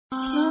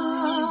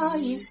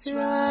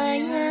Israel,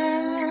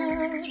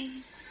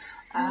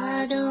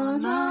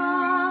 Adonai,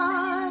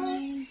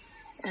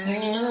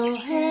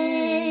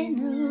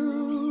 Eloheinu,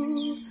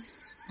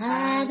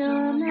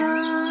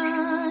 Adonai,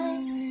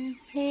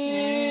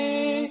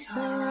 Echad,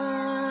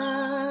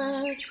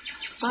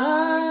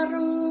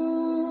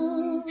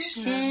 Baruch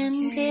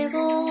Shem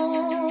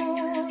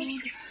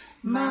Kevod,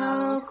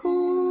 Malkuto,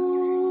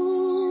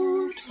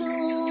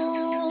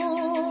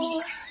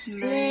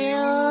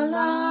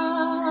 Leolam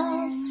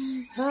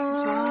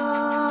Va'ed.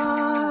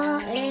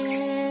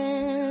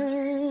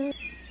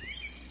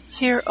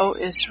 Hear, O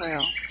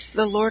Israel,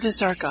 the Lord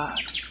is our God,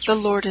 the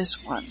Lord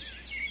is one.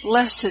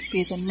 Blessed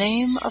be the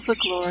name of the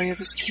glory of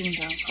his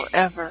kingdom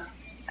forever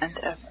and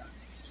ever.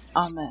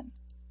 Amen.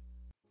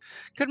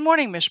 Good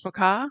morning,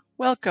 Mishpachah.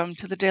 Welcome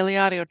to the Daily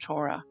Audio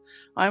Torah.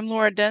 I'm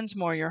Laura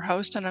Densmore, your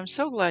host, and I'm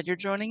so glad you're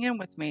joining in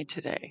with me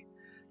today.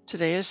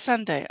 Today is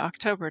Sunday,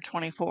 October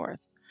 24th.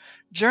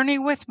 Journey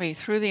with me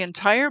through the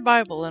entire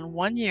Bible in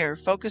 1 year,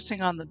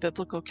 focusing on the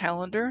biblical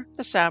calendar,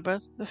 the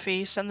Sabbath, the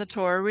feasts, and the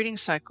Torah reading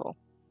cycle.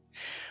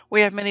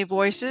 We have many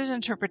voices,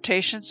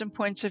 interpretations, and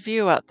points of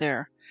view out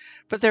there,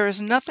 but there is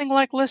nothing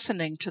like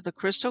listening to the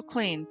crystal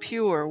clean,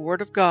 pure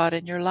Word of God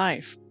in your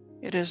life.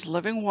 It is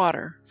living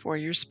water for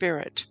your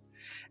spirit.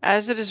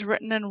 As it is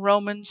written in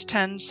Romans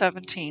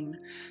 10:17,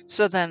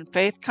 so then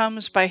faith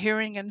comes by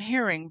hearing, and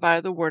hearing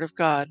by the Word of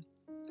God.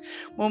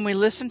 When we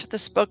listen to the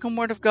spoken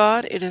Word of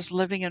God, it is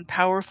living and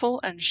powerful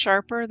and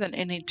sharper than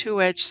any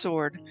two-edged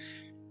sword,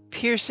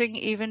 piercing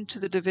even to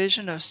the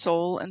division of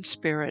soul and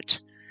spirit,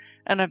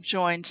 and of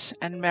joints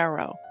and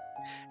marrow,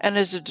 and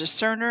is a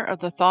discerner of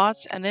the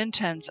thoughts and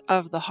intents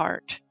of the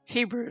heart.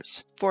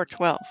 Hebrews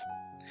 4:12.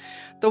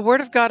 The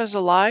Word of God is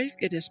alive,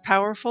 it is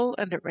powerful,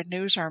 and it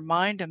renews our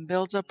mind and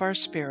builds up our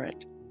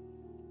spirit.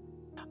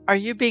 Are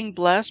you being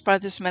blessed by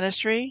this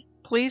ministry?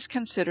 Please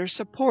consider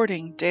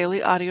supporting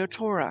Daily Audio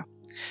Torah.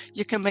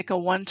 You can make a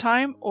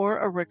one-time or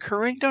a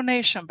recurring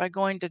donation by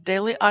going to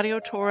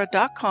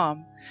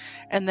dailyaudiotorah.com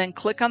and then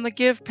click on the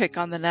Give pick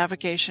on the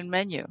navigation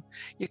menu.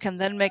 You can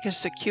then make a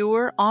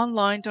secure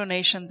online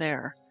donation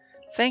there.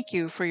 Thank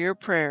you for your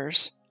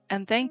prayers,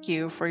 and thank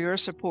you for your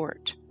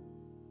support.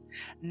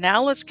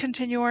 Now let's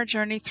continue our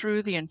journey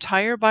through the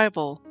entire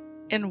Bible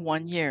in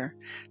 1 year.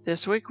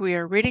 This week we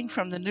are reading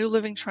from the New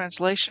Living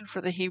Translation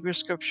for the Hebrew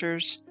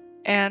Scriptures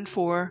and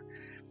for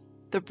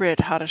the Brit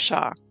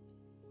Hadashah.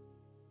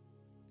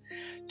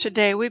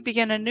 Today we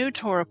begin a new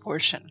Torah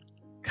portion,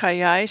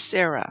 Chayei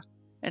Sarah,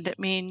 and it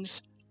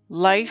means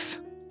life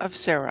of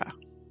Sarah.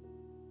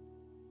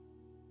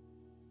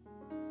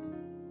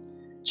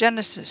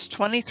 Genesis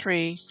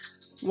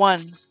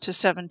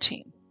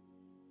 23:1-17.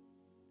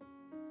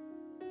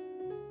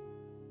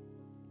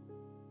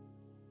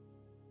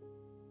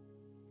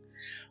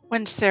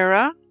 When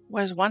Sarah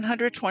was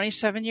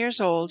 127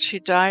 years old, she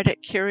died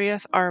at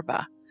Kiriath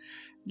Arba,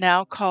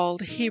 now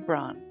called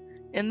Hebron,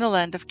 in the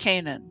land of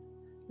Canaan.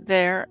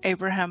 There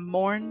Abraham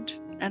mourned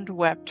and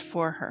wept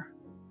for her.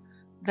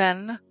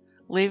 Then,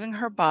 leaving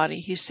her body,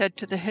 he said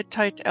to the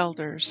Hittite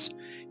elders,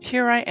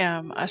 "Here I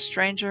am, a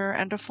stranger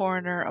and a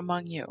foreigner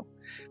among you.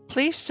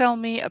 Please sell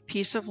me a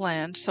piece of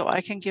land so I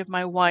can give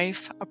my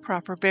wife a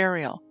proper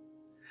burial."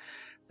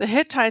 The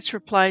Hittites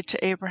replied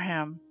to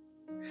Abraham,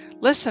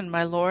 "Listen,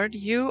 my lord,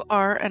 you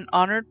are an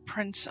honored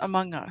prince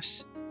among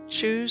us.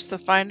 Choose the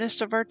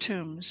finest of our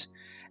tombs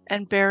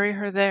and bury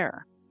her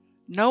there.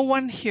 No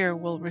one here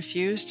will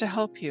refuse to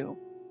help you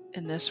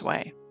in this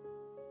way."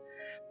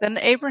 Then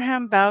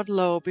Abraham bowed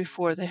low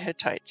before the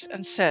Hittites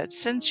and said,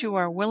 "Since you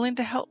are willing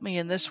to help me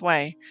in this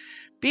way,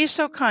 be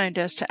so kind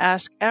as to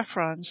ask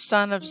Ephron,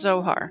 son of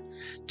Zohar,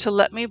 to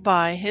let me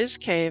buy his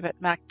cave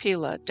at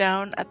Machpelah,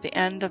 down at the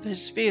end of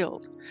his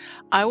field.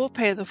 I will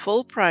pay the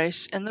full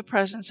price in the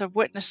presence of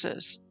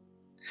witnesses,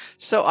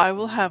 so I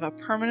will have a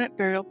permanent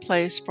burial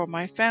place for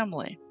my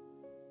family."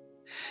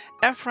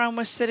 Ephron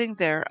was sitting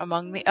there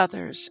among the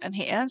others, and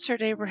he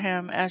answered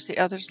Abraham as the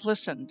others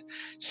listened,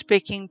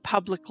 speaking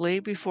publicly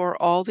before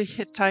all the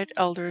Hittite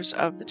elders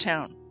of the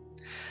town.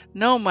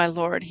 "No, my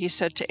lord," he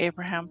said to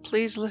Abraham,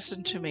 "please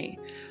listen to me.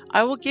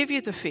 I will give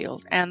you the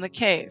field and the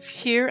cave.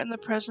 Here in the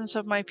presence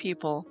of my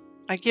people,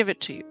 I give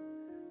it to you.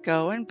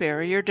 Go and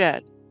bury your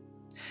dead."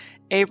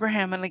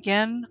 Abraham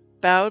again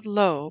bowed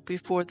low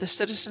before the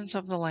citizens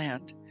of the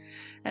land,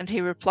 and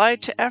he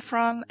replied to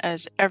Ephron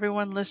as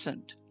everyone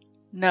listened,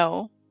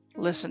 "No,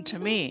 listen to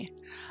me.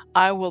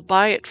 I will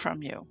buy it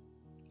from you.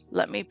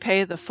 Let me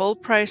pay the full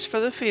price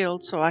for the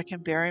field so I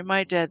can bury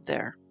my dead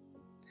there."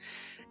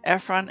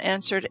 Ephron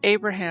answered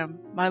Abraham,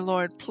 "My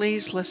lord,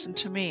 please listen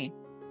to me.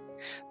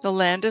 The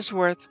land is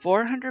worth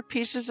 400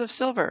 pieces of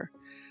silver,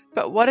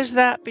 but what is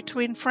that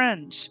between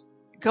friends?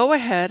 Go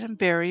ahead and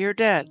bury your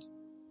dead."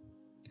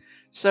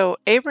 So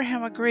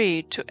Abraham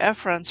agreed to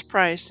Ephron's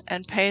price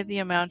and paid the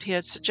amount he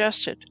had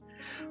suggested,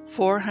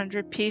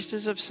 400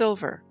 pieces of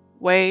silver,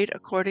 weighed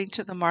according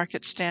to the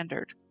market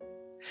standard.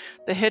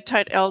 The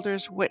Hittite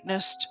elders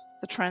witnessed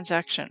the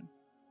transaction.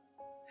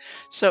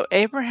 So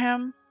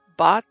Abraham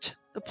bought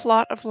the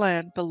plot of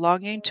land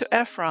belonging to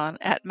Ephron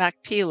at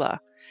Machpelah,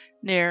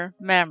 near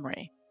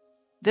Mamre.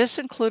 This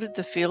included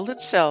the field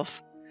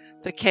itself,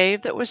 the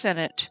cave that was in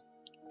it,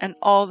 and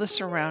all the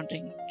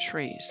surrounding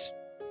trees.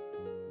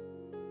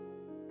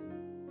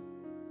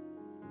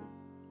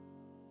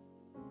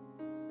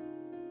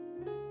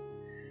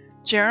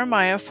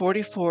 Jeremiah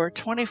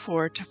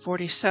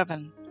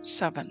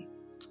 44:24-47:7.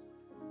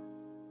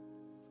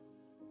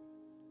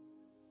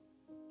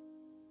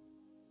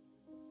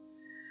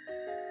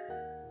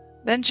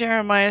 Then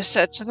Jeremiah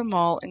said to them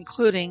all,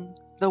 including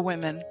the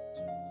women,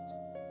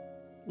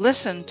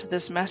 "Listen to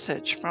this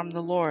message from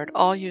the Lord,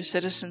 all you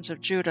citizens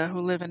of Judah who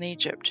live in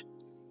Egypt.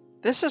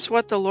 This is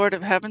what the Lord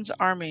of heaven's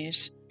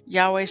armies,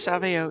 Yahweh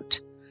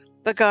Sabaoth,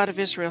 the God of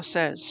Israel,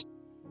 says.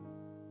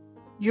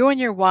 You and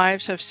your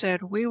wives have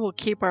said, 'We will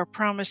keep our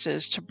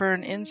promises to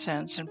burn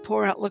incense and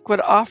pour out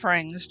liquid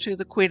offerings to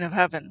the Queen of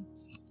Heaven.'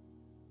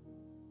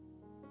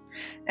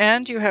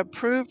 And you have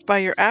proved by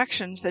your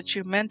actions that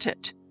you meant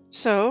it.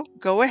 So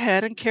go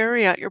ahead and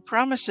carry out your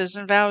promises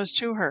and vows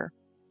to her.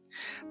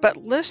 But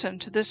listen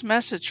to this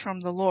message from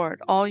the Lord,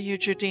 all you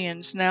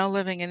Judeans now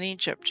living in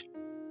Egypt.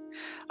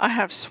 I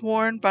have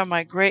sworn by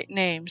my great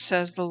name,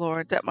 says the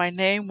Lord, that my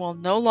name will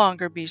no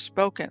longer be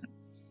spoken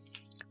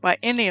by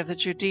any of the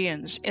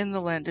Judeans in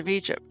the land of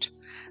Egypt.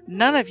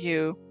 None of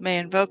you may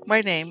invoke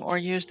my name or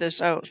use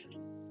this oath,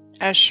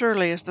 as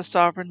surely as the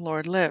sovereign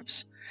Lord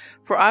lives,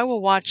 for I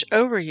will watch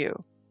over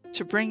you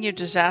to bring you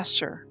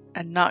disaster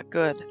and not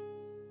good.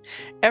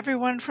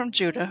 Everyone from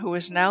Judah who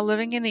is now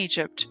living in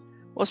Egypt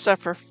will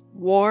suffer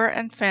war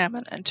and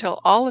famine until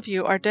all of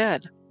you are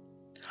dead.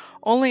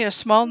 Only a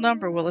small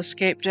number will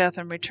escape death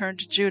and return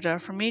to Judah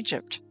from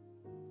Egypt.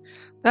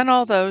 Then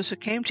all those who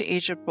came to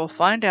Egypt will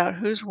find out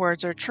whose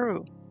words are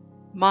true,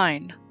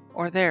 mine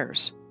or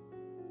theirs.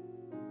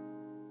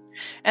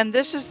 And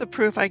this is the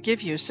proof I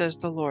give you, says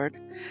the Lord,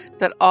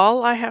 that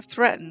all I have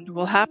threatened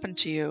will happen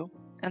to you,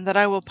 and that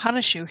I will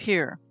punish you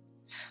here.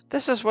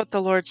 This is what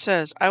the Lord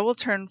says, I will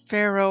turn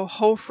Pharaoh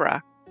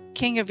Hophra,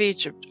 king of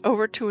Egypt,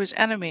 over to his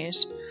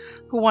enemies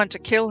who want to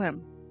kill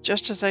him,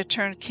 just as I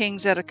turned King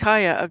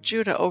Zedekiah of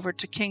Judah over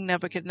to King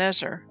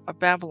Nebuchadnezzar of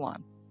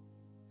Babylon.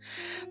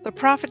 The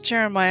prophet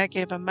Jeremiah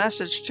gave a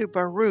message to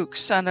Baruch,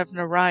 son of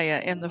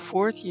Neriah, in the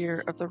 4th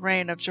year of the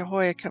reign of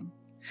Jehoiakim,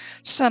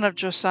 son of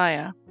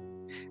Josiah,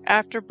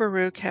 after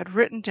Baruch had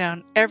written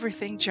down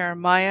everything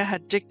Jeremiah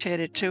had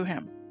dictated to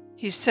him.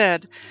 He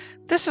said,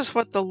 This is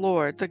what the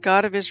Lord, the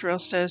God of Israel,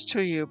 says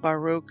to you,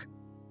 Baruch.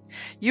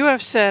 You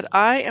have said,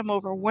 I am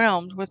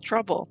overwhelmed with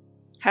trouble.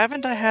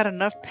 Haven't I had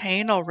enough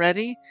pain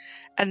already?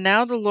 And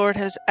now the Lord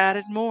has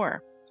added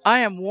more. I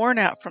am worn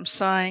out from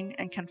sighing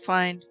and can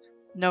find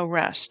no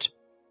rest.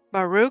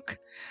 Baruch,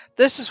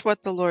 this is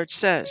what the Lord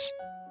says.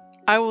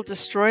 I will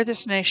destroy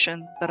this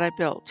nation that I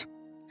built.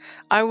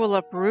 I will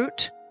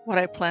uproot what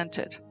I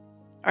planted.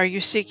 Are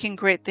you seeking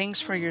great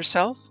things for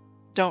yourself?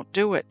 Don't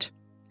do it.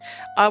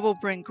 I will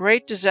bring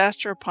great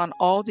disaster upon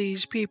all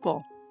these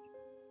people.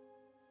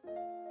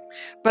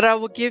 But I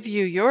will give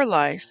you your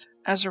life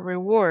as a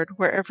reward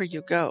wherever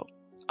you go.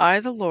 I,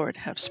 the Lord,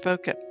 have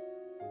spoken.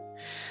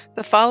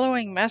 The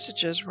following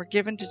messages were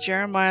given to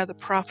Jeremiah the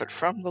prophet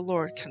from the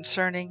Lord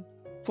concerning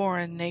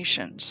foreign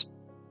nations.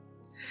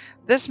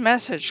 This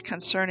message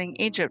concerning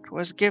Egypt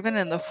was given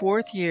in the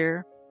 4th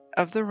year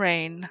of the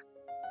reign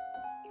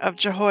of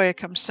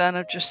Jehoiakim son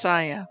of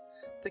Josiah,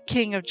 the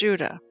king of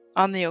Judah,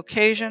 on the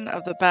occasion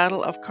of the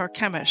battle of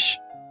Carchemish,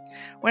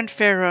 when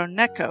Pharaoh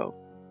Necho,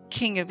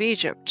 king of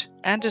Egypt,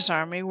 and his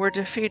army were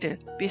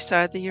defeated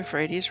beside the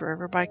Euphrates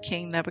River by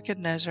King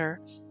Nebuchadnezzar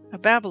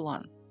of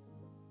Babylon.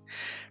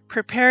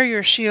 Prepare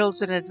your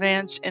shields and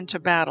advance into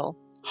battle.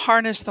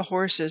 Harness the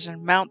horses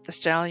and mount the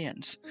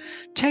stallions.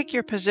 Take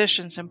your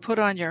positions and put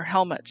on your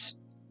helmets.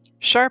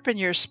 Sharpen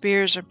your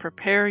spears and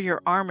prepare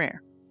your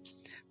armor.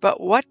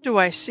 But what do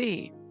I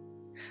see?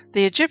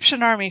 The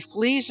Egyptian army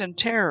flees in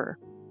terror.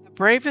 The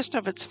bravest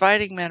of its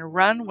fighting men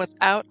run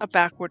without a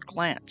backward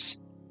glance.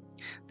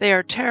 They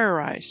are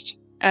terrorized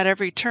at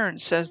every turn,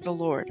 says the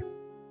Lord.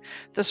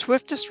 The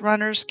swiftest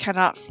runners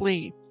cannot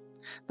flee.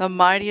 The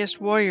mightiest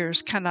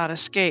warriors cannot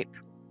escape.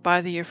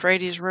 By the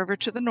Euphrates River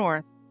to the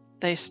north,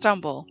 they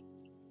stumble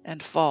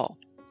and fall.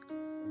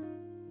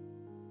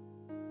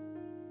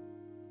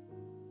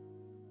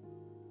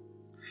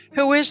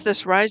 Who is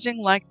this rising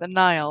like the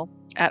Nile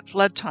at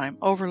flood time,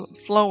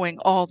 overflowing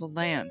all the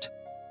land?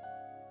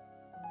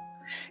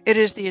 It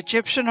is the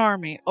Egyptian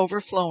army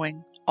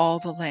overflowing all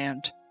the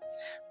land,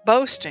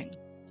 boasting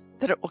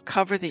that it will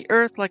cover the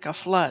earth like a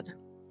flood,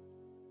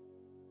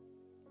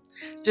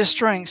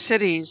 destroying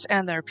cities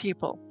and their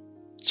people.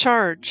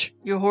 Charge,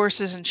 you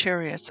horses and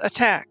chariots,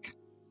 attack,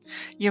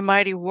 you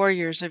mighty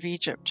warriors of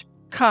Egypt.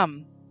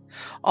 Come,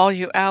 all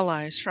you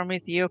allies from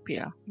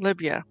Ethiopia,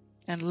 Libya,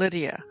 and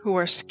Lydia, who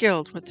are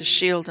skilled with the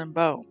shield and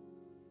bow.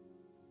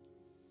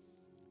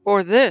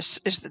 For this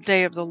is the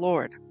day of the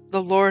Lord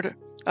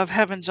of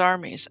heaven's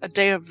armies, a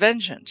day of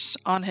vengeance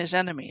on his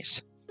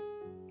enemies.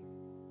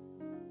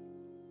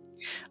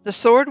 The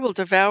sword will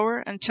devour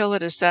until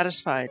it is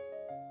satisfied.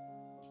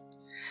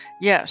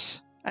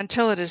 Yes,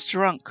 until it is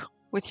drunk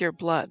with your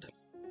blood.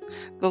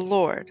 The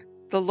Lord,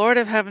 The Lord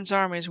of Heaven's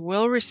armies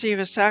will receive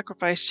a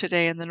sacrifice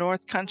today in the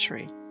north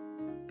country,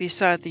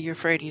 beside the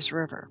Euphrates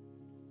River.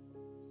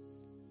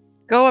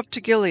 Go up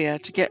to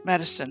Gilead to get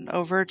medicine,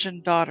 O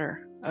virgin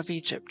daughter of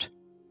Egypt.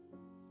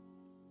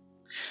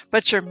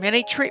 But your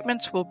many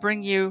treatments will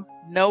bring you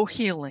no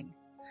healing.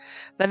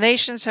 The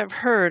nations have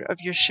heard of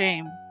your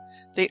shame.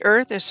 The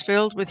earth is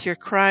filled with your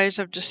cries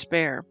of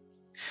despair.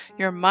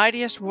 Your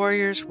mightiest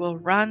warriors will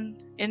run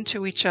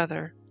into each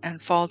other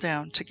and fall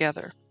down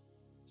together.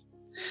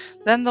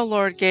 Then the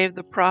Lord gave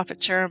the prophet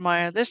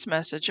Jeremiah this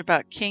message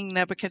about King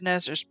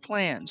Nebuchadnezzar's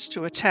plans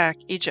to attack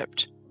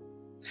Egypt.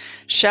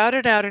 Shout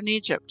it out in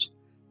Egypt.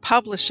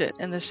 Publish it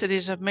in the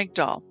cities of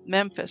Migdol,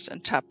 Memphis,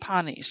 and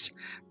Tahpanhes.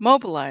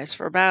 Mobilize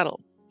for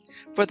battle,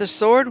 for the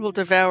sword will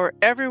devour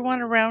everyone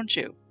around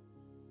you.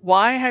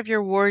 Why have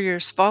your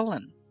warriors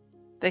fallen?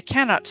 They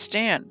cannot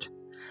stand,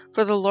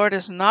 for the Lord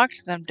has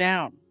knocked them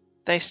down.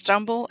 They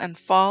stumble and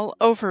fall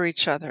over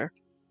each other,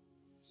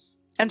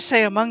 and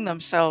say among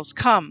themselves,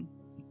 Come,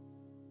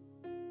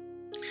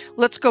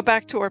 let's go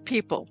back to our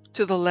people,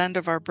 to the land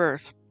of our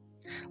birth.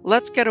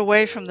 Let's get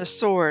away from the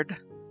sword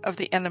of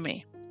the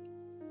enemy.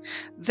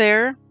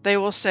 There they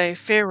will say,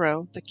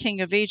 Pharaoh, the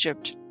king of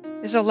Egypt,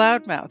 is a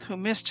loudmouth who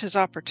missed his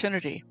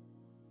opportunity.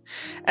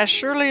 As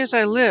surely as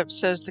I live,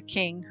 says the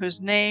king,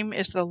 whose name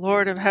is the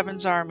Lord of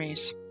Heaven's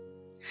armies,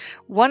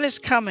 one is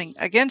coming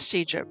against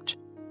Egypt,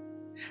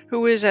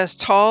 who is as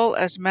tall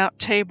as Mount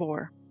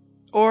Tabor,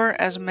 or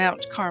as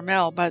Mount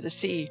Carmel by the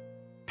sea.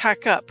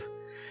 Pack up.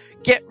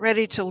 Get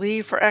ready to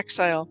leave for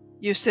exile,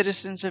 you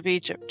citizens of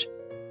Egypt.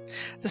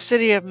 The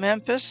city of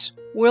Memphis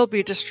will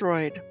be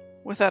destroyed,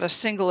 without a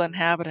single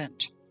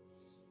inhabitant.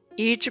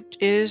 Egypt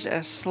is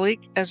as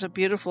sleek as a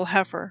beautiful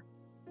heifer,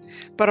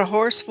 but a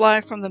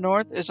horsefly from the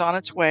north is on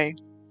its way.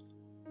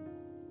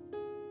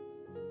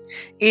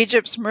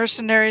 Egypt's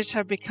mercenaries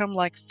have become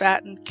like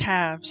fattened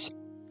calves.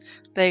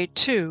 They,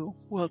 too,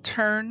 will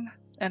turn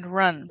and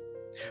run,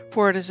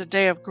 for it is a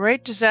day of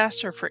great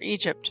disaster for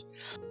Egypt,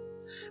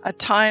 a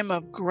time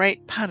of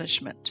great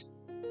punishment.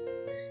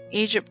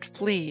 Egypt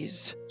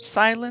flees,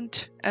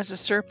 silent as a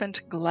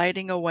serpent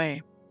gliding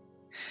away.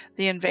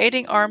 The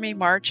invading army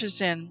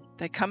marches in.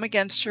 They come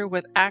against her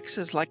with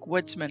axes like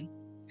woodsmen.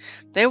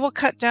 They will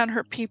cut down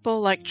her people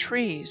like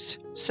trees,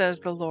 says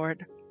the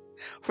Lord,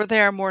 for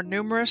they are more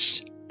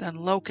numerous than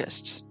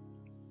locusts.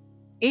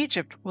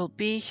 Egypt will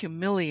be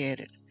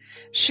humiliated.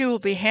 She will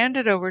be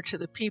handed over to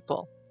the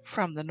people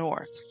from the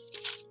north.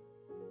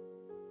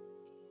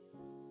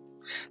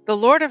 The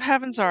Lord of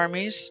Heaven's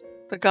armies,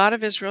 the God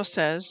of Israel,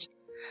 says,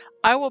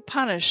 I will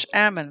punish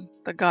Ammon,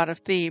 the god of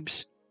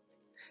Thebes,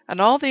 and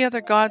all the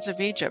other gods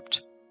of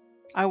Egypt.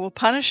 I will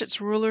punish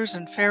its rulers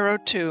and Pharaoh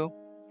too,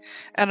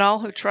 and all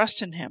who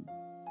trust in him.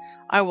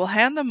 I will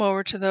hand them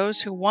over to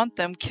those who want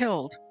them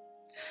killed,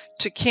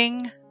 to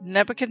King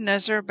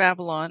Nebuchadnezzar of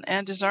Babylon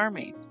and his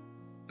army.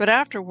 But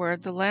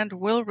afterward the land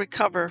will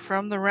recover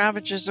from the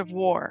ravages of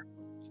war.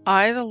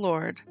 I, the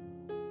Lord,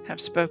 have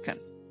spoken.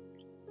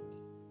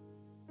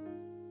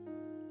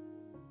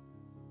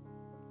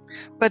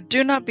 But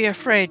do not be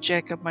afraid,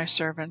 Jacob, my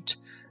servant.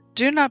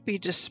 Do not be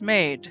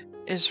dismayed,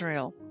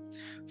 Israel.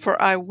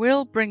 For I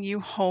will bring you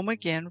home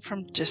again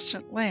from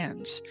distant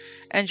lands,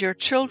 and your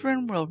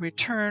children will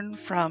return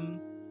from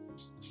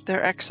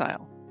their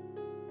exile.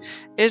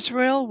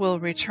 Israel will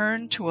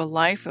return to a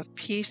life of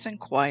peace and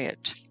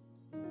quiet,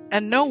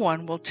 and no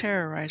one will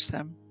terrorize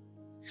them.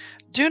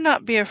 Do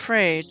not be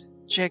afraid,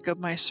 Jacob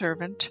my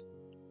servant,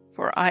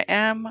 for I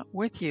am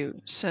with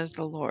you, says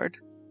the Lord.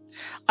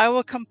 I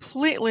will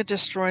completely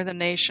destroy the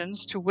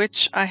nations to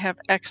which I have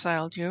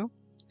exiled you,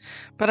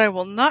 but I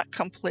will not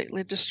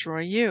completely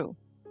destroy you.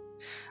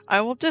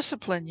 I will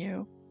discipline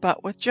you,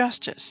 but with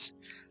justice.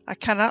 I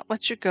cannot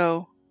let you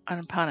go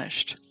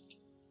unpunished.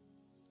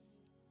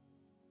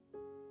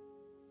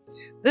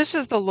 This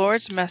is the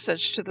Lord's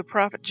message to the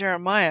prophet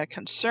Jeremiah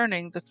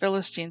concerning the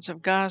Philistines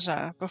of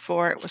Gaza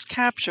before it was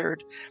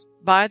captured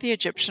by the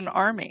Egyptian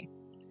army.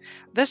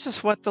 This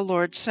is what the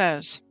Lord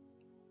says.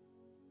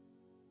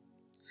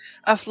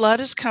 A flood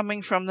is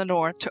coming from the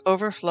north to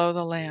overflow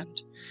the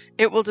land.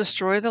 It will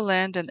destroy the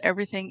land and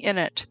everything in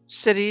it,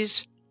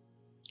 cities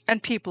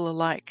and people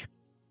alike.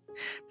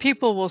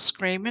 People will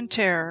scream in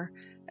terror,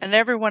 and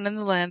everyone in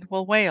the land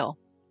will wail.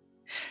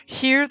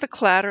 Hear the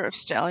clatter of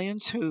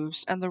stallions'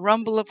 hooves and the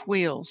rumble of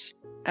wheels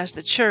as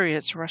the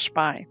chariots rush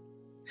by.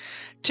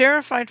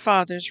 Terrified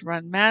fathers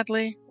run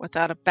madly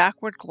without a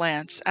backward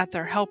glance at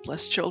their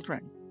helpless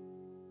children.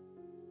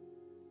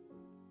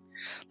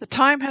 The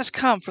time has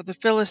come for the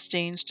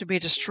Philistines to be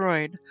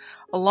destroyed,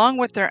 along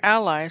with their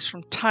allies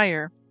from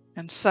Tyre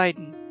and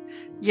Sidon.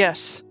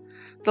 Yes,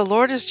 the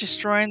Lord is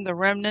destroying the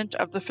remnant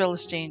of the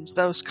Philistines,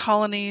 those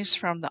colonies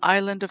from the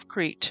island of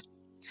Crete.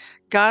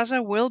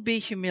 Gaza will be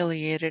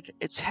humiliated,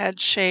 its head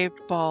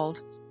shaved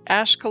bald.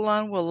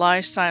 Ashkelon will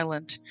lie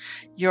silent.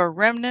 Your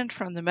remnant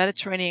from the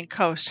Mediterranean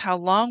coast, how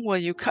long will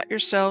you cut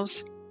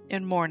yourselves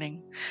in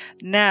mourning?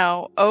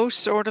 Now, O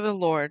sword of the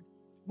Lord,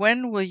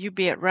 when will you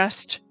be at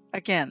rest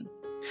again?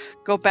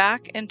 Go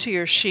back into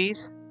your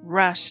sheath,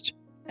 rest,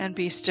 and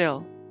be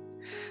still.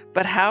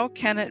 But how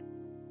can it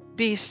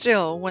be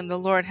still when the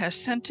Lord has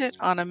sent it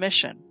on a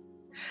mission?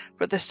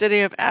 For the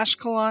city of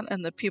Ashkelon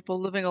and the people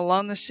living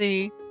along the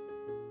sea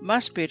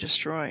must be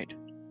destroyed.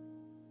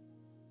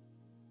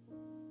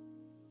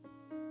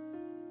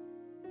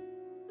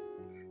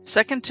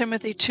 Second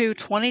Timothy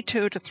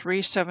 2:22 to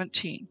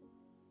 3:17.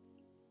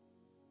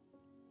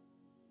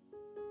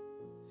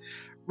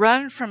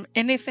 Run from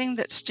anything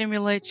that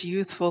stimulates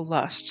youthful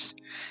lusts.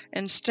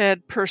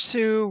 Instead,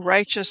 pursue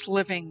righteous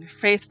living,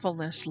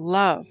 faithfulness,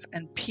 love,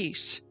 and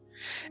peace.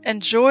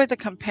 Enjoy the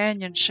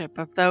companionship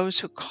of those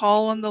who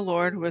call on the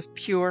Lord with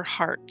pure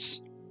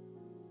hearts.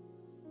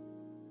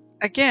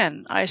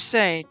 Again, I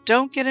say,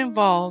 don't get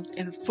involved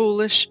in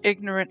foolish,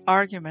 ignorant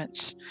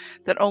arguments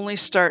that only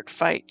start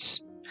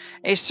fights.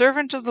 A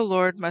servant of the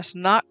Lord must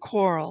not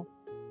quarrel,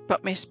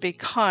 but must be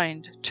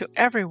kind to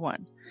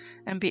everyone,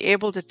 and be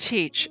able to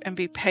teach and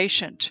be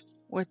patient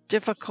with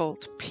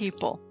difficult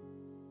people.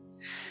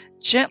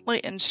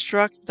 Gently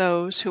instruct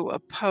those who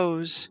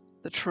oppose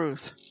the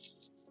truth.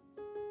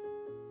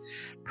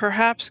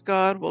 Perhaps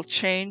God will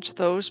change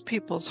those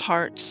people's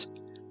hearts,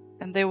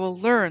 and they will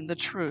learn the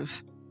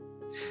truth.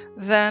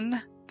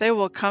 Then they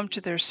will come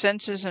to their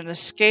senses and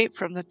escape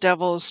from the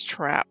devil's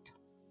trap.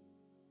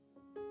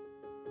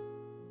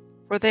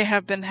 For they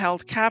have been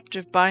held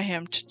captive by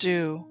him to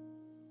do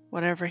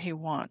whatever he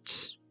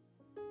wants.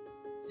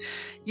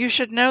 You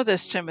should know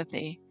this,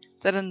 Timothy,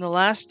 that in the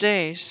last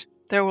days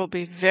there will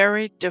be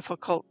very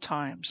difficult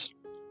times.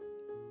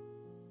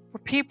 For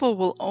people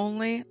will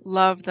only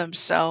love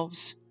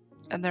themselves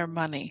and their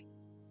money.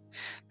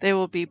 They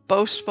will be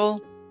boastful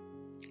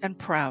and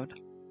proud,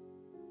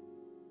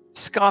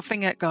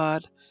 scoffing at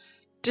God,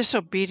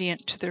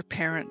 disobedient to their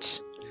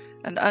parents,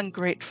 and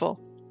ungrateful.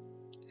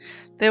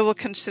 They will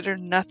consider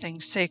nothing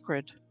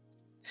sacred.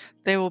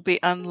 They will be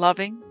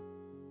unloving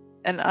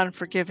and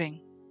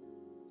unforgiving.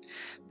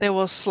 They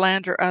will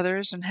slander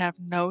others and have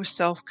no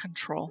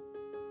self-control.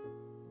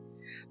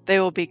 They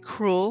will be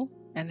cruel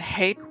and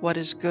hate what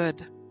is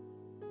good.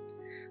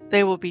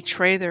 They will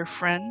betray their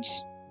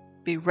friends,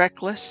 be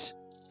reckless,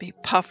 be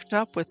puffed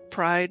up with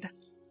pride,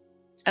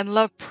 and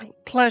love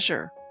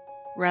pleasure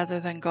rather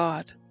than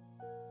God.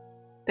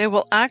 They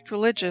will act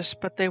religious,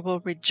 but they will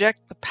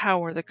reject the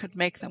power that could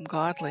make them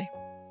godly.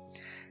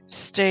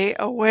 Stay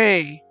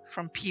away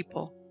from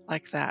people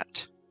like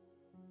that.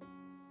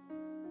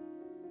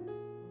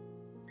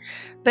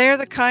 They are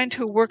the kind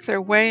who work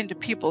their way into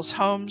people's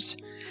homes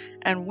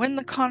and win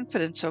the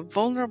confidence of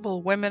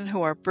vulnerable women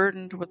who are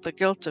burdened with the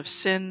guilt of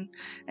sin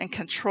and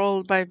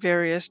controlled by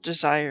various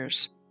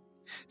desires.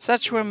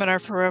 Such women are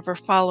forever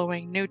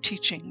following new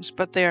teachings,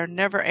 but they are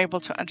never able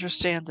to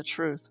understand the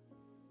truth.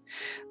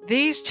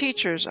 These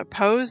teachers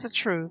oppose the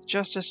truth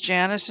just as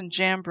Jannes and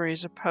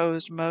Jambres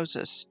opposed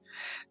Moses.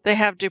 They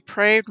have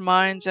depraved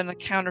minds and a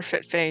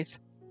counterfeit faith,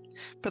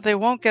 but they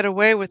won't get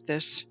away with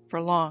this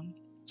for long.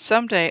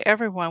 Someday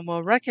everyone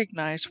will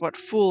recognize what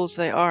fools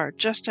they are,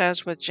 just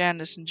as with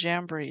Jannes and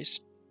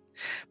Jambres.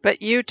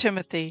 But you,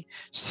 Timothy,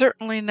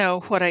 certainly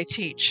know what I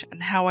teach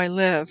and how I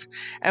live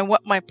and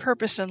what my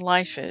purpose in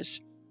life is.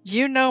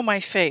 You know my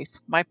faith,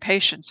 my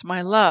patience,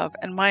 my love,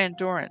 and my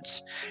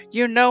endurance.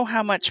 You know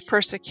how much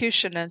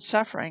persecution and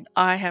suffering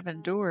I have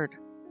endured.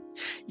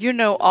 You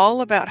know all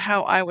about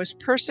how I was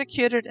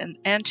persecuted in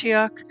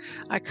Antioch,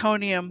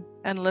 Iconium,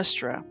 and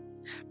Lystra.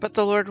 But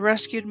the Lord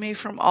rescued me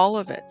from all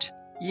of it.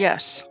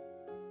 Yes.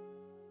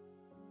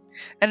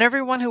 And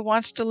everyone who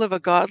wants to live a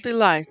godly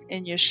life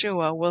in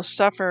Yeshua will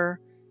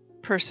suffer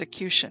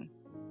persecution.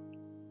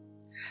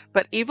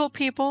 But evil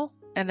people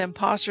and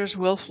impostors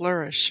will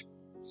flourish.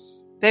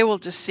 They will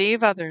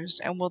deceive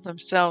others and will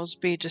themselves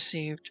be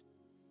deceived.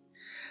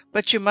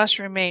 But you must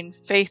remain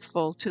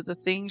faithful to the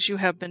things you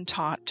have been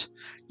taught.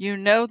 You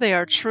know they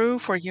are true,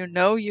 for you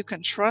know you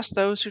can trust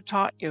those who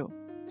taught you.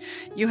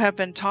 You have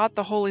been taught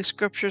the Holy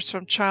Scriptures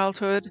from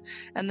childhood,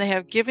 and they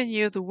have given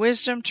you the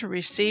wisdom to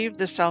receive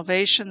the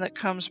salvation that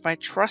comes by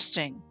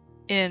trusting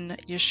in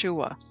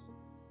Yeshua.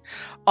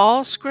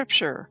 All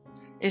Scripture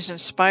is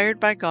inspired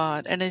by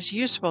God and is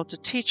useful to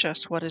teach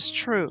us what is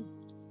true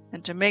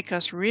and to make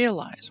us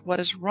realize what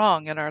is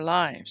wrong in our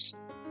lives.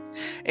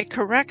 It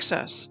corrects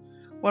us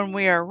when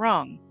we are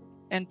wrong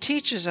and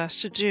teaches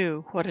us to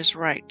do what is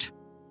right.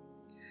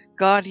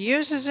 God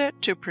uses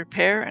it to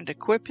prepare and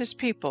equip His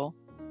people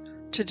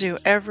to do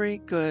every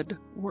good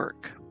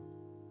work.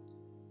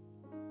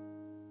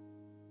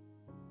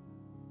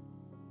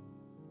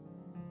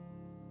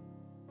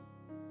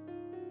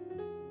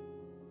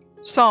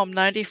 Psalm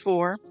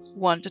 94,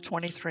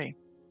 1-23.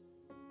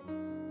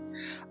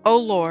 O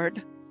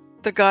Lord,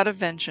 the God of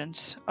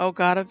vengeance, O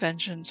God of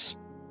vengeance,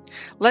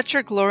 let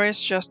your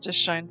glorious justice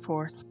shine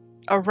forth.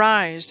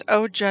 Arise,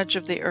 O Judge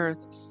of the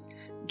earth.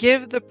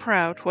 Give the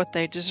proud what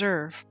they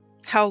deserve.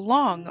 How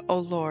long, O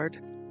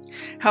Lord?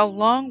 How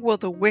long will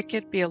the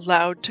wicked be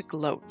allowed to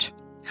gloat?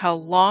 How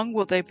long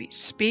will they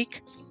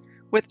speak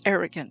with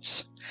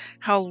arrogance?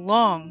 How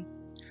long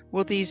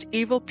will these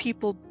evil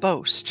people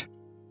boast?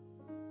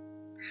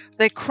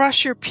 They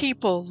crush your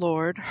people,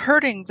 Lord,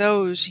 hurting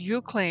those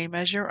you claim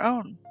as your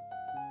own.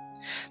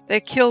 They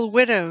kill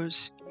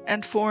widows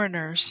and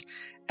foreigners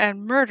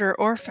and murder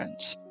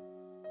orphans.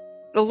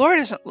 The Lord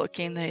isn't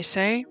looking, they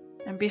say,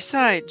 and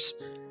besides,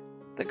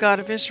 the God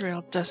of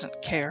Israel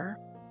doesn't care.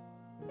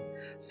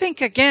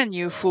 Think again,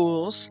 you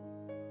fools.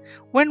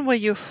 When will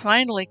you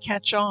finally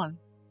catch on?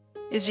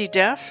 Is he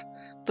deaf,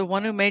 the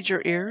one who made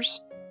your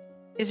ears?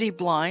 Is he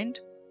blind,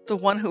 the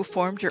one who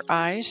formed your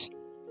eyes?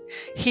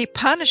 He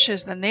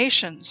punishes the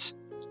nations.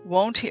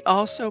 Won't he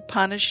also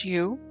punish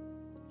you?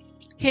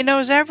 He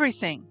knows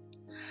everything.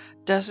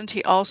 Doesn't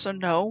he also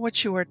know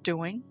what you are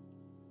doing?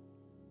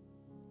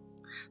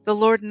 The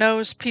Lord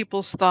knows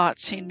people's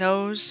thoughts. He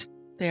knows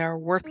they are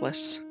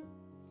worthless.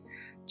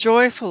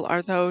 Joyful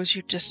are those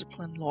you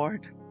discipline,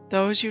 Lord,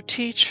 those you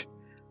teach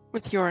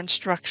with your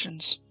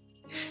instructions.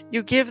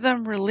 You give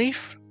them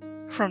relief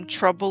from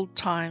troubled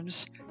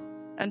times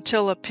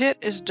until a pit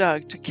is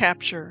dug to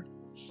capture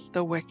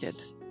the wicked.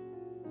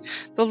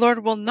 The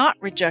Lord will not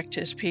reject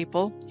his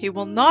people. He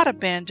will not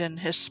abandon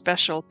his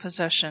special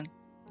possession.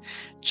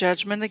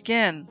 Judgment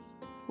again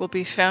will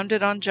be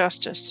founded on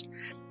justice,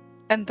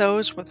 and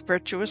those with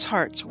virtuous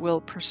hearts will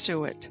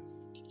pursue it.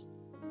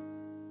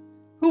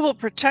 Who will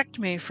protect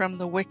me from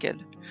the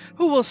wicked?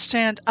 Who will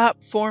stand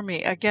up for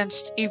me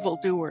against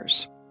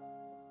evildoers?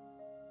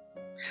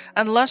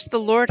 Unless the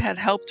Lord had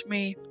helped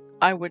me,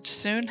 I would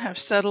soon have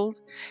settled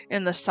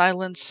in the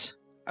silence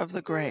of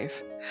the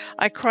grave.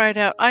 I cried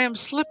out, I am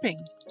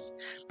slipping.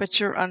 But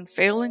your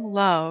unfailing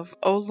love,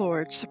 O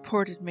Lord,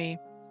 supported me.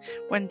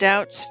 When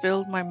doubts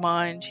filled my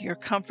mind, your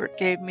comfort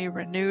gave me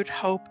renewed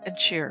hope and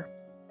cheer.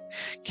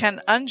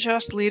 Can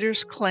unjust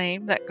leaders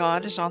claim that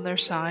God is on their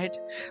side?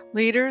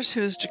 Leaders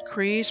whose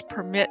decrees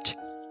permit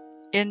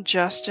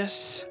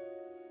injustice?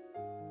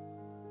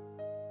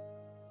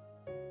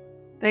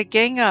 They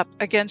gang up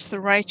against the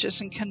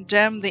righteous and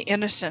condemn the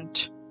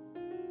innocent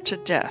to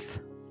death.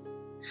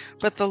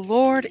 But the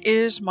Lord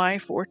is my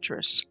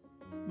fortress.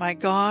 My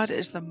God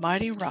is the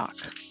mighty rock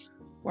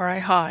where I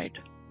hide.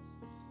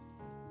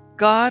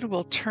 God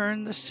will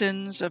turn the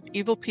sins of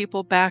evil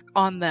people back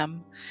on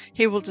them.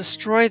 He will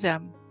destroy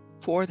them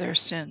for their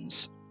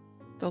sins.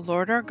 The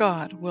Lord our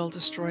God will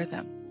destroy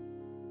them.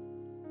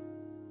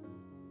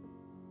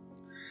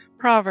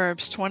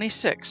 Proverbs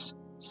 26,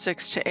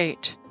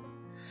 6-8.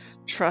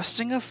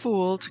 Trusting a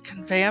fool to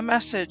convey a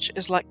message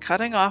is like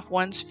cutting off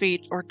one's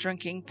feet or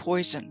drinking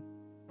poison.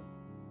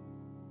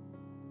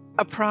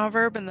 A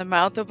proverb in the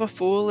mouth of a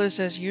fool is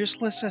as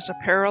useless as a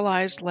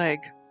paralyzed leg.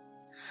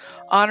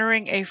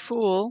 Honoring a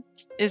fool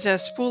is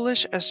as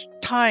foolish as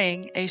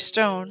tying a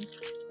stone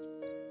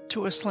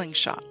to a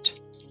slingshot.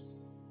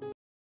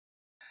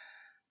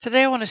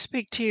 Today I want to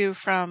speak to you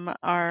from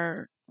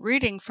our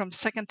reading from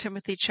 2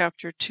 Timothy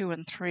chapter 2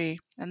 and 3,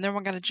 and then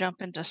we're going to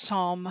jump into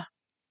Psalm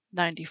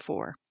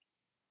 94.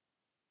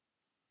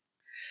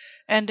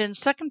 And in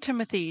 2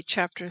 Timothy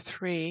chapter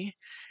 3,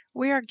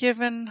 we are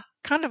given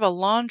kind of a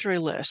laundry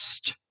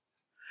list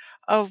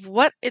of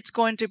what it's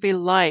going to be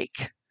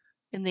like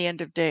in the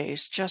end of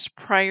days, just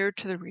prior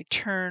to the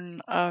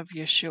return of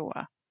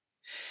Yeshua.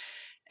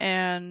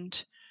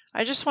 And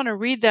I just want to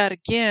read that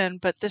again,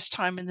 but this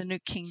time in the New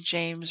King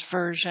James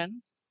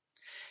Version,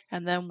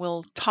 and then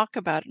we'll talk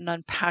about it and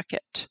unpack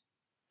it.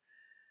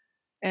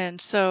 And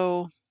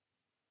so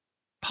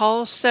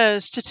Paul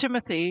says to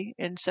Timothy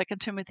in 2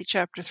 Timothy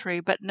chapter 3,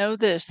 "But know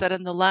this, that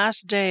in the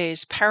last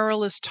days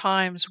perilous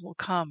times will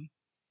come.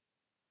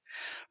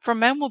 For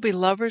men will be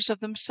lovers of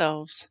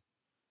themselves,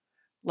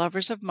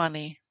 lovers of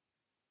money,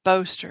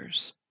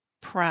 boasters,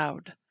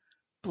 proud,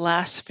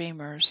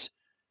 blasphemers,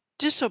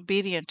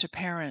 disobedient to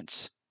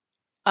parents,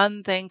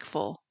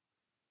 unthankful,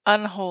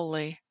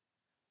 unholy,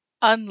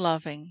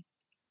 unloving,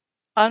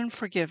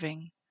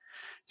 unforgiving,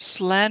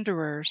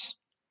 slanderers,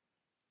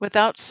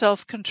 without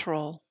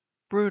self-control,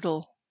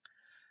 brutal,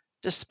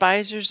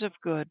 despisers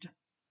of good,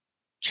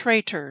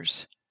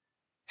 traitors,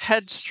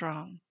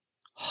 headstrong,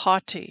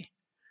 haughty,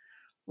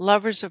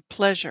 lovers of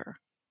pleasure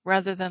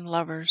rather than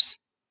lovers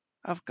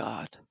of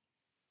God,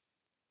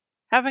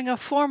 having a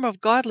form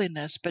of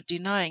godliness but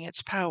denying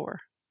its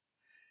power.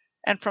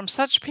 And from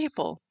such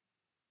people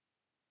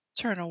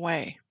turn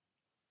away."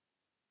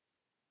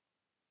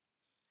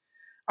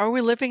 Are we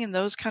living in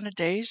those kind of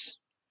days?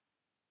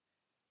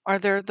 Are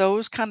there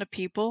those kind of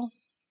people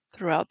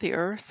throughout the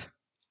earth?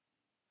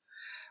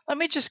 Let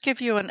me just give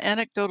you an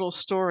anecdotal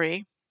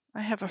story.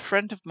 I have a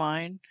friend of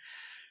mine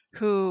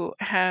who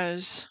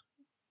has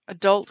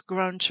adult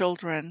grown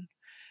children,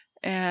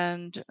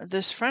 and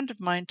this friend of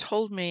mine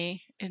told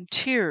me in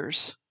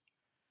tears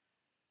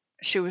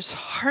she was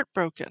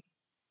heartbroken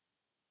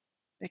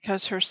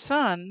because her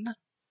son,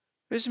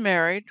 who's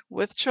married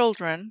with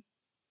children,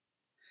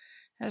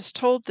 has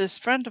told this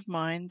friend of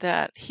mine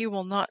that he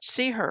will not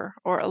see her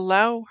or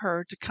allow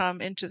her to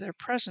come into their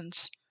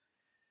presence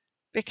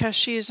because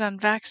she is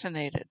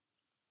unvaccinated.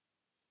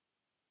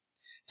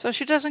 So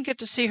she doesn't get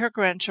to see her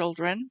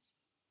grandchildren.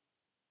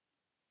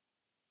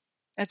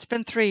 It's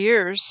been 3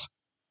 years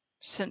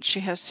since she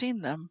has seen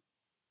them.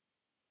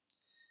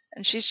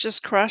 And she's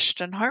just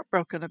crushed and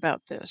heartbroken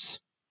about this.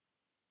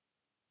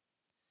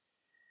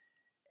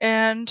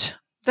 And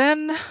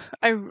then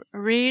I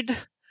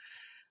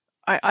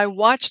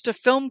watched a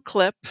film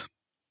clip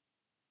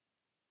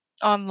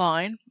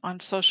online on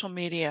social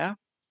media,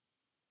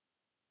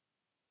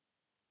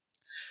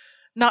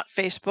 not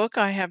Facebook.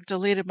 I have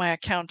deleted my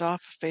account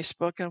off of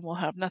Facebook and will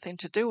have nothing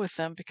to do with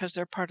them because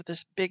they're part of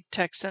this big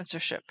tech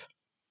censorship.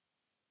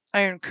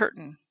 Iron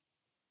Curtain.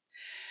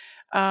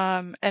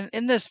 And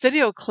in this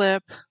video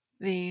clip,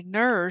 the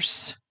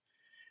nurse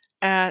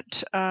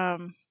at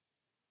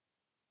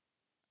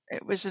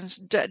it was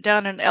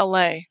down in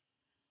LA.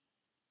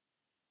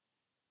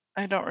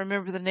 I don't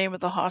remember the name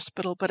of the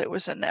hospital, but it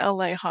was an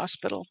LA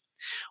hospital,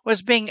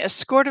 was being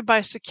escorted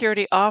by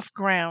security off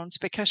grounds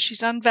because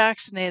she's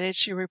unvaccinated.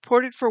 She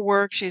reported for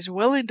work. She's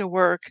willing to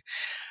work,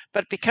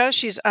 but because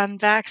she's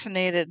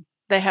unvaccinated,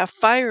 they have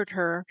fired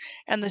her,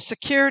 and the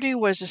security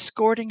was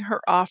escorting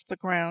her off the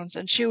grounds,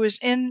 and she was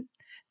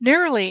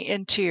nearly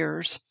in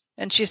tears,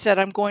 and she said,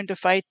 "I'm going to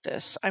fight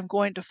this. I'm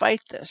going to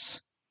fight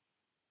this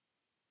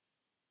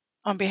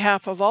on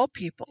behalf of all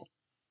people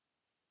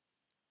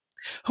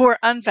who are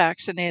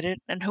unvaccinated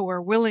and who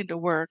are willing to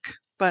work,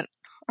 but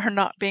are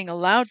not being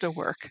allowed to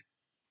work."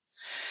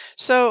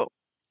 So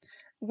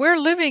we're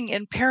living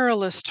in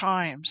perilous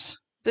times.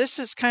 This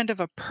is kind of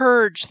a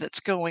purge that's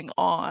going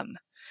on,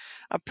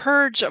 a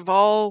purge of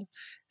all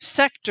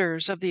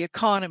sectors of the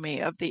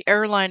economy, of the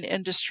airline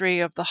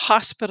industry, of the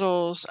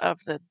hospitals, of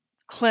the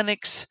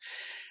clinics,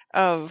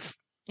 of,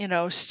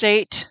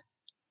 state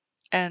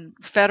and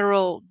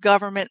federal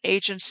government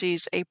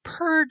agencies. A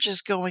purge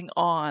is going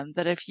on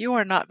that if you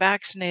are not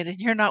vaccinated,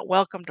 you're not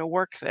welcome to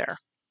work there.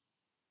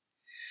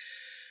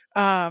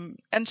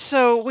 And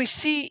so we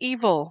see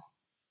evil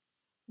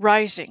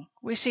rising.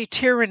 We see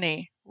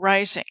tyranny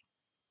rising.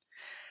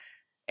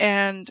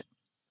 And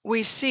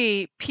we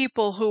see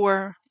people who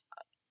are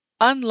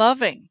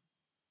unloving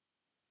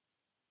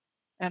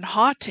and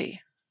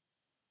haughty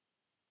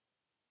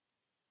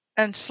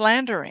and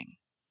slandering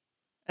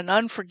and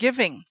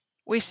unforgiving.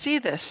 We see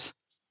this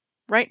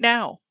right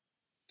now.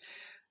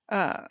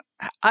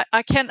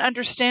 I can't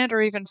understand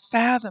or even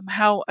fathom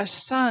how a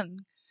son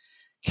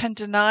can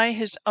deny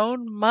his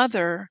own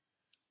mother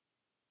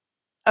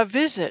a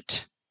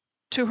visit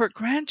to her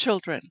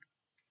grandchildren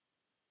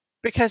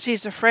because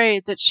he's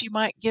afraid that she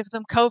might give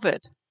them COVID.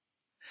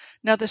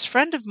 Now, this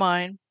friend of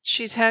mine,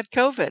 she's had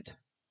COVID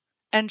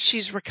and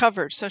she's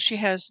recovered, so she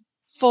has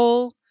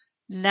full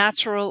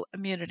natural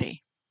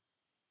immunity.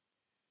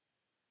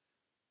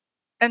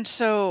 And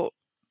so,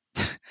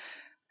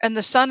 and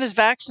the son is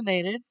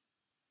vaccinated,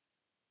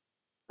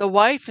 the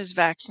wife is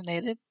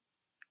vaccinated.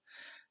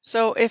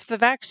 So if the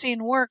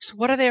vaccine works,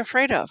 what are they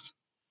afraid of?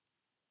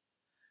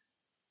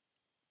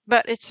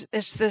 But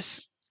it's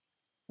this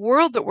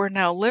world that we're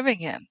now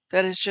living in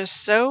that is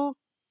just so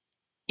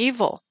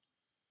evil.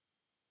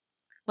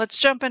 Let's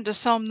jump into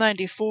Psalm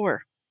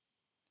 94.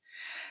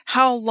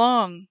 How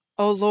long,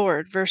 O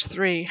Lord, verse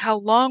 3, how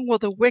long will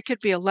the wicked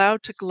be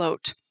allowed to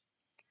gloat?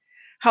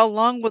 How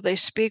long will they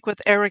speak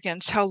with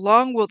arrogance? How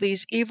long will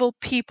these evil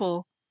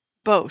people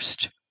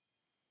boast?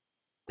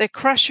 They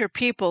crush your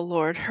people,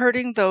 Lord,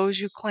 hurting those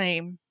you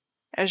claim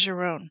as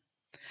your own.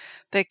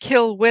 They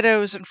kill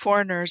widows and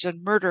foreigners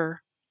and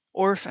murder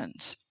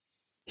orphans.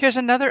 Here's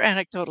another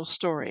anecdotal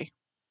story.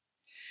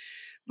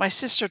 My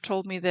sister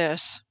told me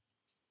this.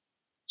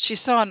 She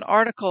saw an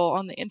article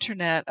on the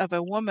internet of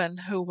a woman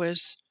who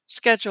was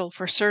scheduled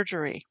for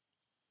surgery.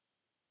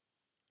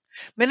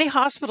 Many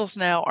hospitals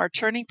now are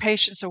turning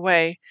patients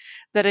away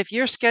that if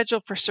you're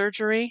scheduled for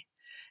surgery,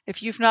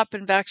 if you've not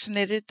been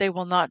vaccinated, they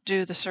will not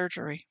do the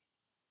surgery.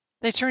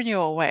 They turn you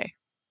away.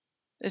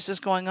 This is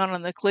going on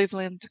in the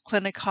Cleveland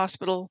Clinic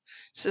Hospital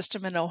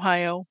system in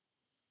Ohio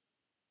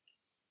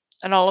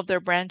and all of their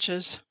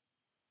branches.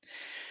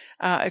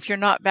 If you're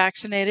not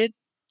vaccinated,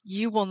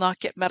 you will not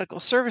get medical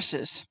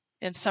services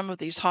in some of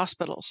these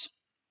hospitals.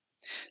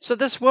 So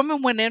this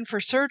woman went in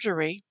for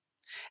surgery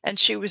and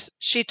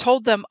she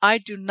told them, "I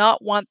do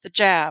not want the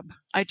jab.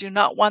 I do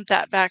not want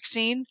that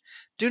vaccine.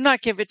 Do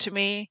not give it to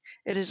me.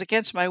 It is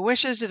against my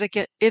wishes.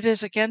 It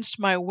is against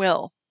my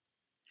will."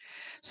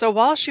 So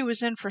while she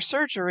was in for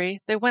surgery,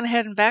 they went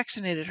ahead and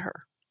vaccinated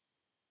her.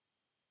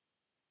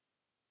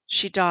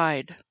 She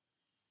died.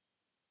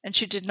 And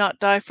she did not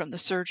die from the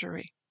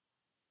surgery.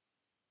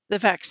 The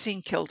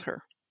vaccine killed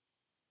her.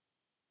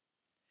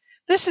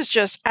 This is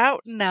just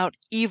out and out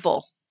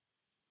evil.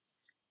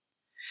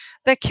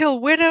 They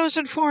kill widows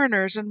and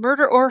foreigners and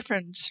murder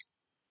orphans.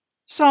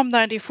 Psalm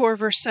 94,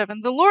 verse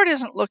 7. The Lord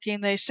isn't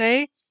looking, they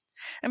say.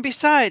 And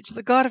besides,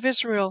 the God of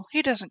Israel,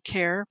 he doesn't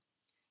care.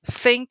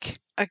 Think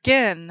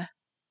again,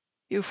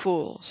 you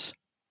fools.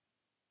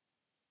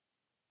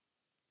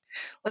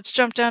 Let's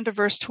jump down to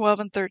verse 12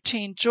 and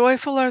 13.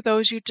 Joyful are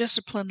those you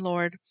discipline,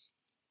 Lord,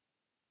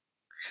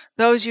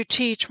 those you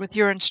teach with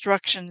your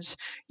instructions.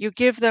 You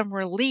give them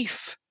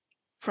relief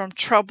from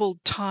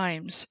troubled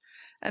times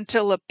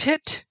until a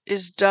pit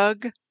is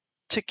dug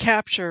to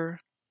capture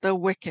the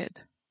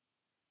wicked.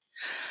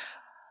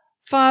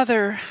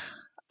 Father,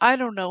 I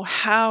don't know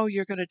how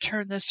you're going to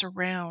turn this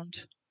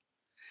around,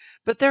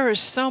 But there is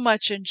so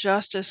much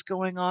injustice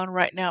going on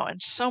right now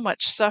and so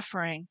much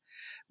suffering.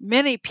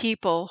 Many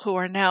people who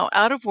are now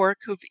out of work,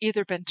 who've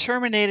either been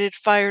terminated,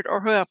 fired,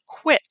 or who have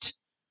quit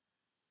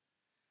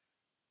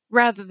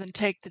rather than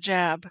take the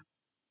jab.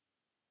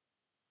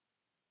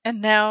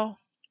 And now,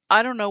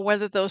 I don't know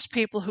whether those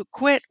people who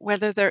quit,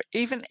 whether they're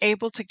even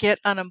able to get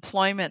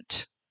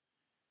unemployment.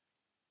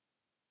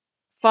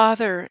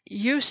 Father,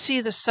 you see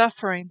the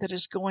suffering that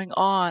is going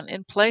on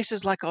in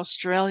places like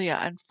Australia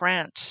and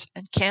France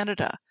and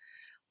Canada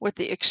with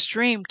the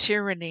extreme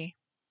tyranny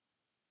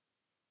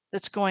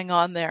that's going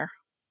on there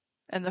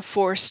and the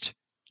forced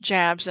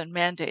jabs and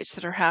mandates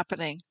that are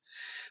happening.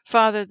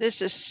 Father,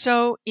 this is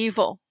so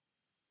evil.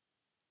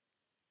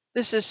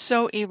 This is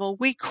so evil.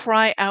 We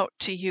cry out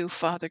to you,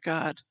 Father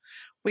God.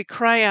 We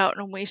cry out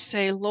and we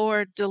say,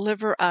 Lord,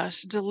 deliver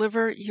us,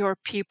 deliver your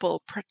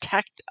people,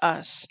 protect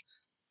us,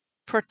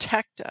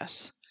 protect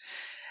us.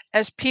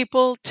 As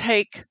people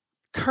take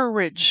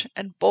courage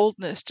and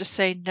boldness to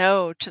say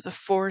no to the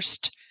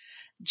forced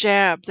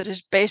jab that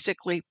is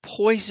basically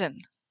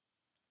poison,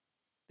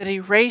 that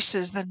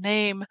erases the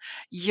name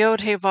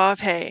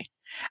Yod-Heh-Vav-Heh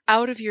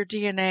out of your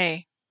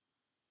DNA,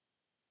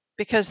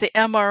 because the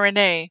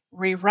mRNA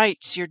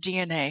rewrites your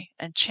DNA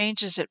and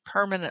changes it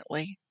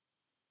permanently.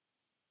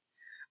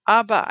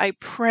 Abba, I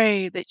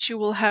pray that you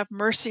will have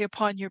mercy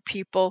upon your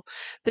people,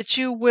 that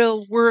you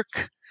will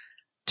work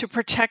to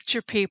protect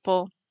your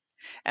people.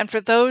 And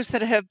for those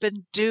that have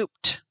been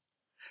duped,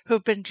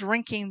 who've been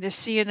drinking the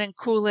CNN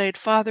Kool-Aid,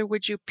 Father,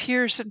 would you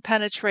pierce and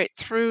penetrate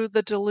through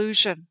the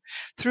delusion,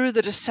 through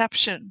the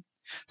deception,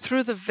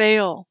 through the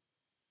veil,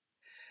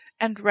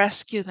 and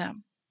rescue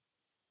them.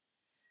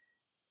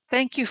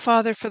 Thank you,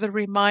 Father, for the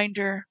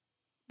reminder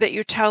that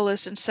you tell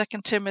us in 2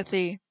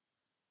 Timothy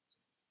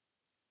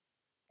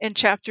in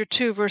chapter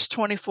 2, verse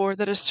 24,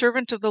 that a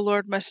servant of the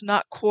Lord must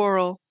not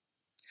quarrel,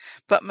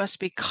 but must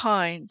be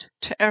kind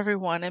to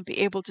everyone and be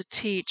able to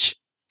teach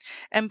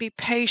and be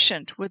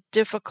patient with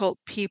difficult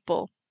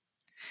people,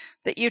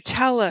 that you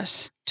tell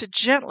us to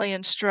gently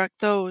instruct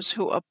those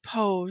who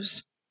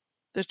oppose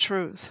the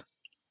truth.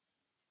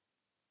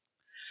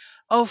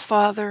 Oh,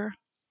 Father,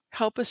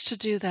 help us to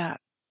do that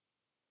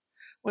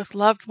with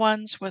loved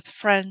ones, with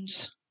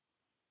friends,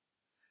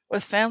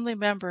 with family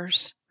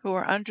members who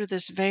are under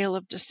this veil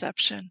of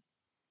deception.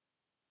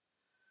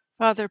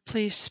 Father,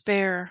 please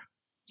spare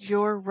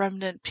your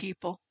remnant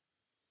people.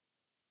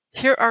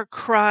 Hear our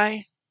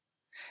cry,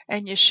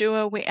 and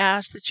Yeshua, we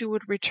ask that you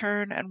would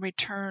return and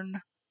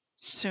return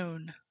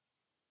soon.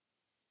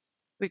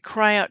 We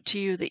cry out to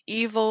you. The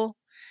evil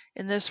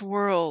in this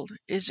world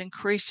is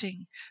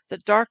increasing. The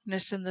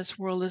darkness in this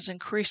world is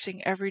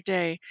increasing every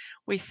day.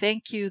 We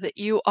thank you that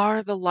you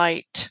are the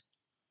light,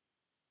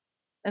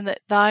 and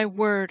that thy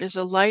word is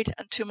a light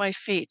unto my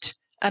feet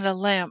and a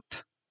lamp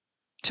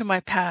to my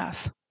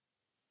path.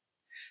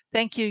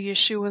 Thank you,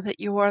 Yeshua,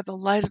 that you are the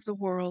light of the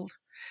world,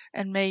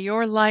 and may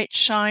your light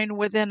shine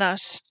within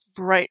us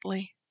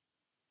brightly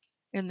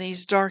in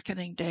these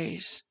darkening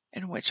days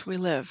in which we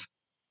live.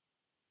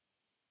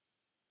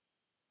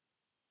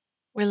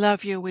 We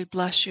love you, we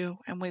bless you,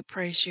 and we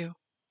praise you.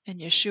 In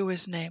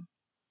Yeshua's name,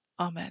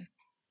 amen.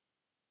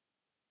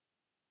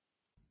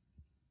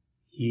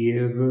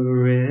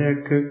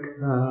 Yevrekka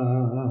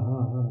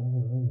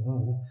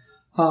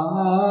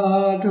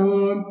Adonai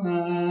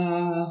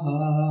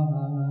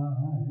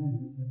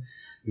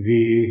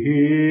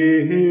Vish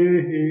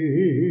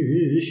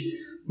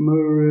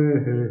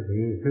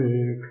Mereka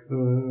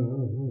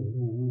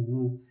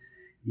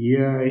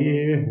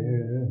Yair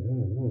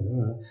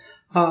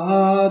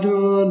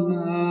Adonai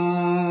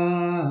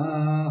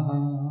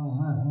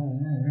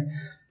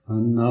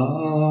Panavilaka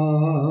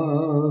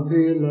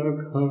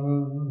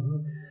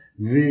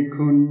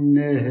Vikuneka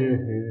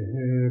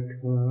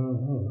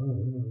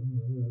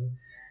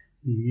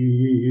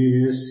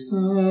Isa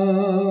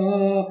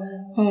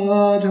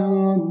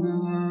Adonai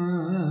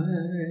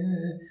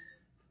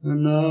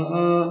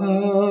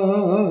Panav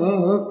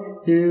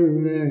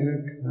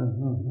Ileka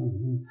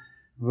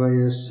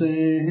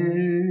Vayasem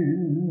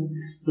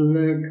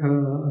Leka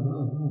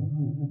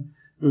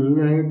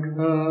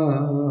Leka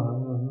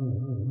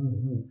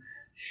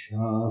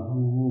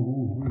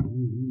Shalom.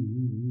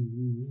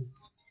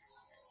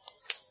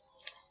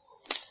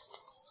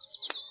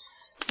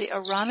 The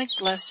Aaronic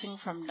blessing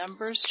from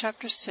Numbers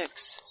chapter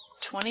 6,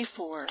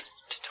 24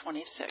 to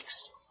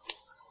 26.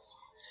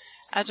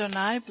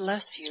 Adonai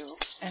bless you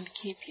and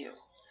keep you.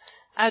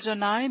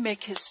 Adonai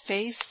make his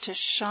face to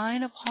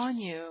shine upon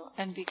you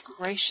and be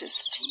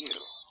gracious to you.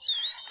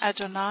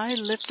 Adonai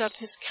lift up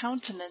his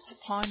countenance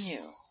upon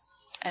you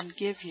and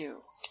give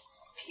you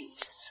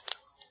peace.